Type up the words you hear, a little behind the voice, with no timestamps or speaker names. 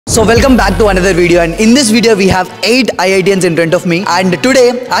So welcome back to another video, and in this video we have 8 IITians in front of me, and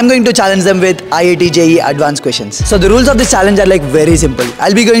today I'm going to challenge them with IIT JEE Advanced questions. So the rules of this challenge are like very simple.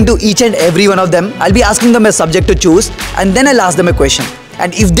 I'll be going to each and every one of them. I'll be asking them a subject to choose, and then I'll ask them a question.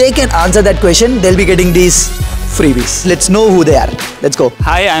 And if they can answer that question, they'll be getting these freebies. Let's know who they are. Let's go.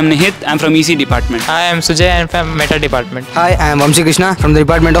 Hi, I'm Nihit. I'm from EC department. Hi, I'm Sujay. I'm from Meta department. Hi, I am Vamshi Krishna from the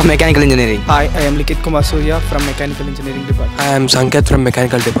Department of Mechanical Engineering. Hi, I am Likit Kumar Surya from Mechanical Engineering department. I am Sanket from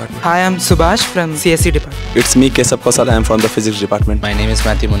Mechanical department. Hi, I am Subhash from CSE department. It's me, Kesab Kosal. I am from the Physics department. My name is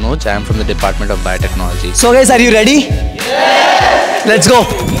Matthew Manoj. I am from the Department of Biotechnology. So guys, are you ready? Yes! Let's go.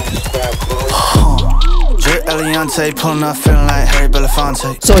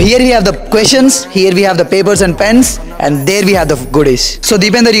 So here we have the questions, here we have the papers and pens, and there we have the goodies. So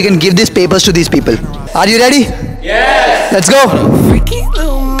Deepender, you can give these papers to these people. Are you ready? Yes! Let's go.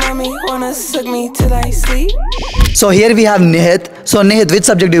 So here we have Nihit. So Nihit, which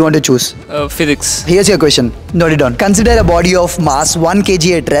subject do you want to choose? Physics. Here's your question. Note it down. Consider a body of mass 1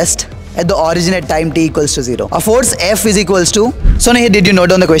 kg at rest at the origin at time t equals to 0. A force F is equals to... So Nihit, did you note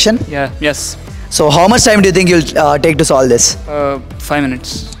down the question? Yes. So how much time do you think you'll take to solve this? 5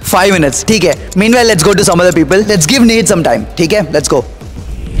 minutes. 5 minutes. Okay. Meanwhile, let's go to some other people. Let's give Nihit some time. Okay, let's go.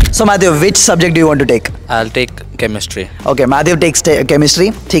 So Matthew, which subject do you want to take? I'll take chemistry. Okay, Matthew takes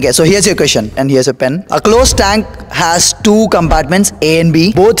chemistry. Okay, so here's your question, and here's a pen. A closed tank has 2 compartments, A and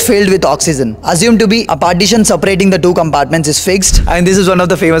B, both filled with oxygen. Assumed to be a partition separating the 2 compartments is fixed. And this is one of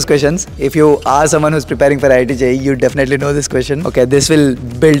the famous questions. If you are someone who's preparing for IIT JEE, you definitely know this question. Okay, this will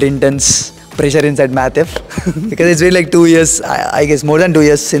build intense pressure inside Matthew because it's been like 2 years, I guess more than 2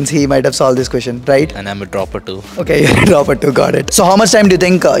 years since he might have solved this question, right? And I'm a dropper too. Okay, you're a dropper too, got it. So how much time do you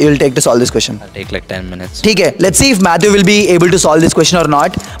think you'll take to solve this question? I'll take like 10 minutes. Okay, let's see if Matthew will be able to solve this question or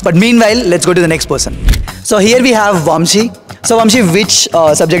not. But meanwhile, let's go to the next person. So here we have Vamshi. So Vamshi, which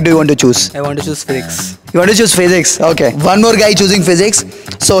subject do you want to choose? I want to choose physics. You want to choose physics? Okay. One more guy choosing physics.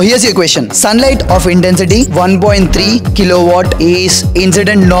 So here's your question. Sunlight of intensity 1.3 kilowatt is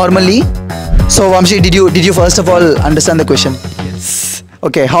incident normally. So Vamshi, did you first of all understand the question? Yes.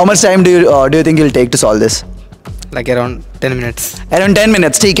 Okay. How much time do you think you'll take to solve this? Like around 10 minutes. Around 10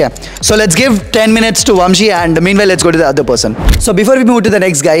 minutes, okay. So let's give 10 minutes to Vamshi, and meanwhile let's go to the other person. So before we move to the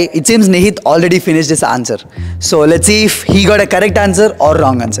next guy, it seems Nihit already finished his answer. So let's see if he got a correct answer or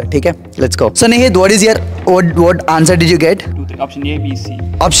wrong answer, okay? Let's go. So Nihit, what answer did you get? Option A, B, C.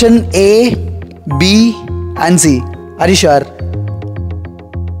 Option A, B and C. Are you sure?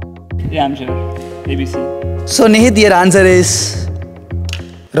 Yeah, I'm sure. A, B, C. So Nihit, your answer is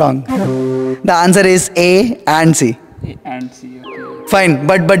wrong. The answer is A and C. A and C, okay. Fine,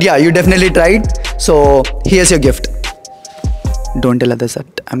 but yeah, you definitely tried. So here's your gift. Don't tell others that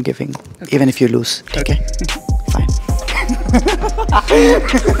I'm giving, even if you lose. Okay? Fine.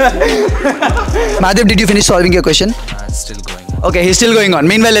 Madhav, did you finish solving your question? It's still going on. Okay, he's still going on.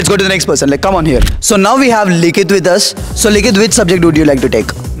 Meanwhile, let's go to the next person. Like, come on here. So now we have Likit with us. So Likit, which subject would you like to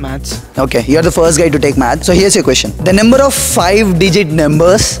take? Maths. Okay, you're the first guy to take math. So here's your question. The number of 5-digit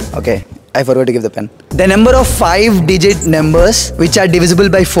numbers. Okay, I forgot to give the pen. The number of 5-digit numbers which are divisible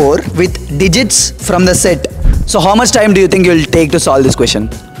by 4 with digits from the set. So how much time do you think you'll take to solve this question?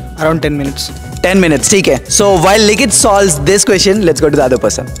 Around 10 minutes. 10 minutes, okay. So while Likit solves this question, let's go to the other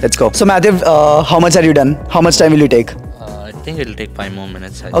person. Let's go. So Matthew, how much are you done? How much time will you take? I think it'll take 5 more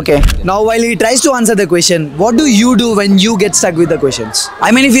minutes. Okay. Now while he tries to answer the question, what do you do when you get stuck with the questions?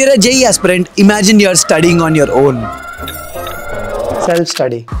 I mean, if you're a JEE aspirant, imagine you're studying on your own.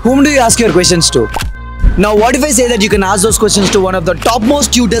 Self-study. Whom do you ask your questions to? Now what if I say that you can ask those questions to one of the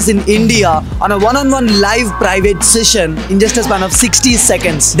topmost tutors in India on a one-on-one live private session in just a span of 60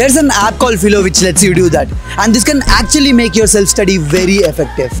 seconds. There's an app called Philo which lets you do that, and this can actually make your self-study very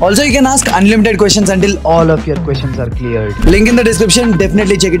effective. Also, you can ask unlimited questions until all of your questions are cleared. Link in the description,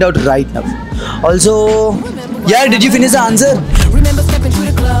 definitely check it out right now. Also, yeah, did you finish the answer? Remember stepping to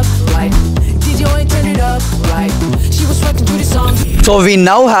the club, right? Did you only turn it up, right? She was sweating to the song. So we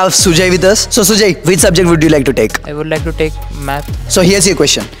now have Sujay with us. So Sujay, which subject would you like to take? I would like to take math. So here's your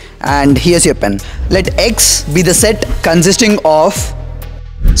question, and here's your pen. Let X be the set consisting of...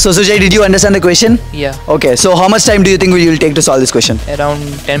 So Sujay, did you understand the question? Yeah. Okay, so how much time do you think you'll take to solve this question? Around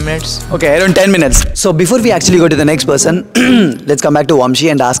 10 minutes. Okay, around 10 minutes. So before we actually go to the next person, let's come back to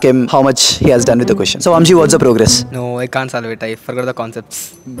Vamshi and ask him how much he has done with the question. So Vamshi, what's the progress? No, I can't solve it. I forgot the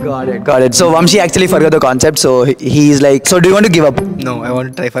concepts. Got it. So Vamshi actually forgot the concept, so he's like, so do you want to give up? No, I want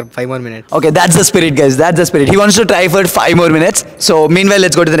to try for 5 more minutes. Okay, that's the spirit, guys. That's the spirit. He wants to try for 5 more minutes. So meanwhile,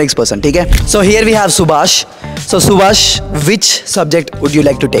 let's go to the next person, okay? So here we have Subhash. So Subhash, which subject would you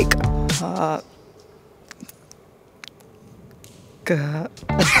like to take?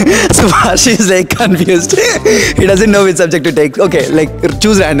 Subhash is like confused. He doesn't know which subject to take. Okay, like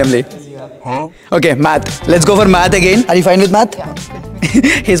choose randomly. Okay, math. Let's go for math again. Are you fine with math?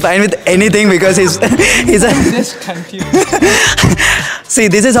 He's fine with anything because he's Just confused. See,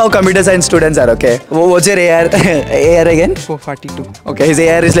 this is how computer science students are, okay? What's your AR? AR again? 442. Okay, his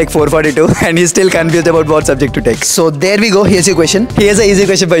AR is like 442 and he's still confused about what subject to take. So there we go. Here's your question. Here's an easy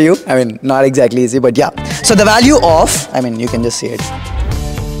question for you. I mean, not exactly easy, but yeah. So the value of, I mean, you can just see it.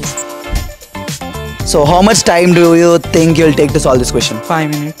 So how much time do you think you'll take to solve this question? 5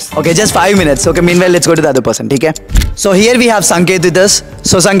 minutes. Okay, just 5 minutes. Okay, meanwhile, let's go to the other person, okay? So here we have Sanket with us.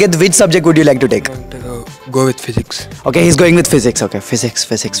 So Sanket, which subject would you like to take? Go with physics. Okay, he's going with physics. Okay, physics.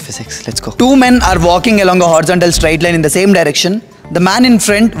 Let's go. Two men are walking along a horizontal straight line in the same direction. The man in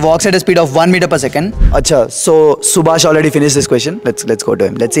front walks at a speed of 1 meter per second. Acha, so Subhash already finished this question. Let's go to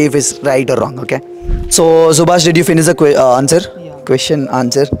him. Let's see if it's right or wrong, okay? So Subhash, did you finish the answer? Yeah. Question,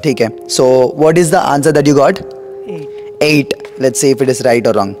 answer. Okay. So what is the answer that you got? 8. 8. Let's see if it is right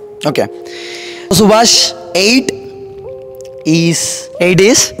or wrong. Okay. So Subhash, 8 is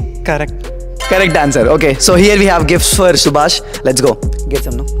Correct. correct answer. Okay. So here we have gifts for Subhash. Let's go. Get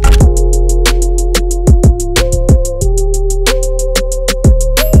some now.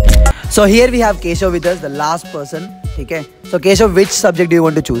 So here we have Keshav with us, the last person. Okay. So Keshav, which subject do you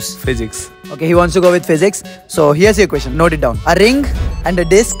want to choose? Physics. Okay, he wants to go with physics. So here's your question. Note it down. A ring and a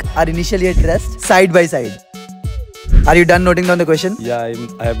disc are initially at rest side by side. Are you done noting down the question? Yeah,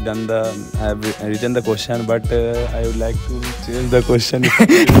 I have written the question, but I would like to change the question.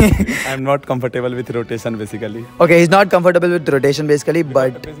 I'm not comfortable with rotation basically. Okay, he's not comfortable with rotation basically,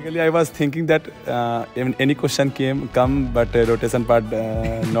 but Basically, I was thinking that even any question come, but rotation part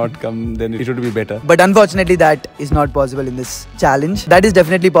not come, then it should be better. But unfortunately that is not possible in this challenge. That is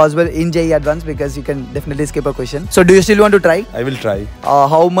definitely possible in JEE Advance because you can definitely skip a question. So do you still want to try? I will try.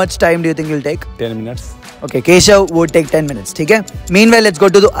 How much time do you think you'll take? 10 minutes. Okay, Keshav would take 10 minutes, okay? Meanwhile, let's go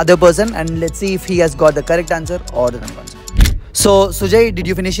to the other person and let's see if he has got the correct answer or the wrong answer. So, Sujay, did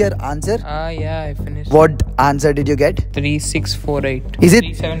you finish your answer? Yeah, I finished. What answer did you get? 3648. Is it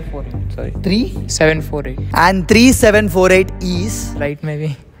 3748? Sorry. 3748? 748. And 3748 is... Right,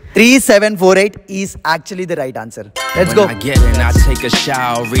 maybe. 3748 is actually the right answer. Let's go. I get in, I take a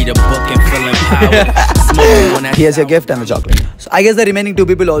shower, read a book and feel empowered. Here's your gift and the chocolate. So I guess the remaining two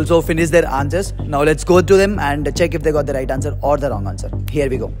people also finished their answers. Now let's go through them and check if they got the right answer or the wrong answer. Here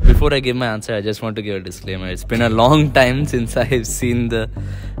we go. Before I give my answer, I just want to give a disclaimer. It's been a long time since I have seen the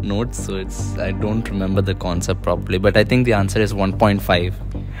notes, so I don't remember the concept properly. But I think the answer is 1.5.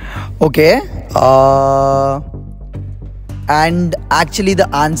 Okay. And actually the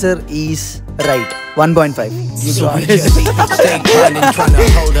answer is right. 1.5. You got it.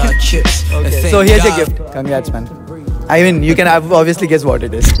 Okay. So here's your gift. Congrats, man. I mean, you can obviously guess what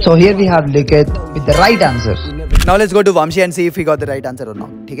it is. So here we have Likhit with the right answer. Now let's go to Vamshi and see if he got the right answer or not.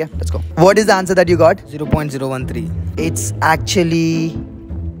 Okay, let's go. What is the answer that you got? 0.013. It's actually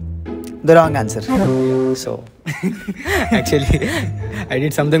the wrong answer. So Actually, I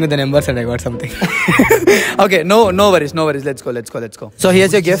did something with the numbers and I got something. okay, no worries. Let's go. So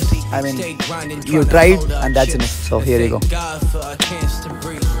here's your gift. I mean, you tried and that's enough. So here you go.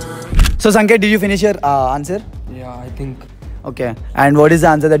 So Sanket, did you finish your answer? Yeah, I think. Okay. And what is the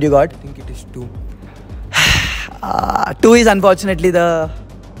answer that you got? I think it is 2. 2 is unfortunately the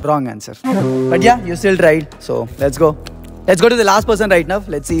wrong answer. But yeah, you still tried. So let's go. Let's go to the last person right now.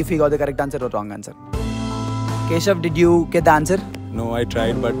 Let's see if he got the correct answer or wrong answer. Keshav, did you get the answer? No, I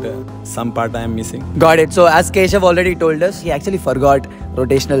tried, but some part I am missing. Got it. So as Keshav already told us, he actually forgot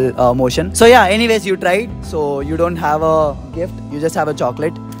rotational motion. So yeah, anyways, you tried. So you don't have a gift. You just have a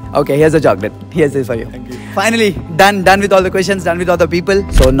chocolate. Okay, here's a chocolate. Here's this for you. Thank you. Finally, done with all the questions, done with all the people.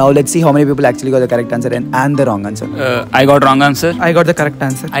 So now let's see how many people actually got the correct answer and the wrong answer. I got wrong answer. I got the correct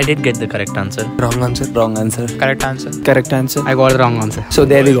answer. I did get the correct answer. Wrong answer. Wrong answer. Correct answer. Correct answer. I got the wrong answer. So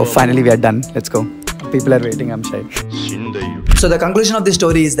there we go. Finally, we are done. Let's go. People are waiting. I'm shy. So the conclusion of this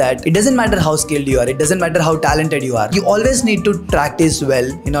story is that it doesn't matter how skilled you are, it doesn't matter how talented you are, you always need to practice well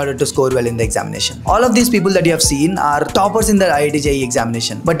in order to score well in the examination. All of these people that you have seen are toppers in the IIT JEE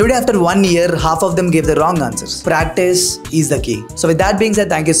examination. But today after 1 year, half of them gave the wrong answers. Practice is the key. So with that being said,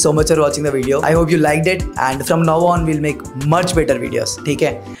 thank you so much for watching the video. I hope you liked it, and from now on we'll make much better videos.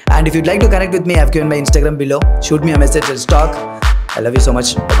 Okay? And if you'd like to connect with me, I've given my Instagram below. Shoot me a message, let's talk. I love you so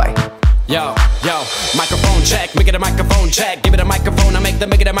much. Bye-bye. Yo, microphone check, make it a microphone check. Give it a microphone, I make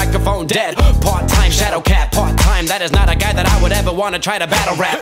it a microphone dead. Part-time shadow cat, part-time. That is not a guy that I would ever want to try to battle rap.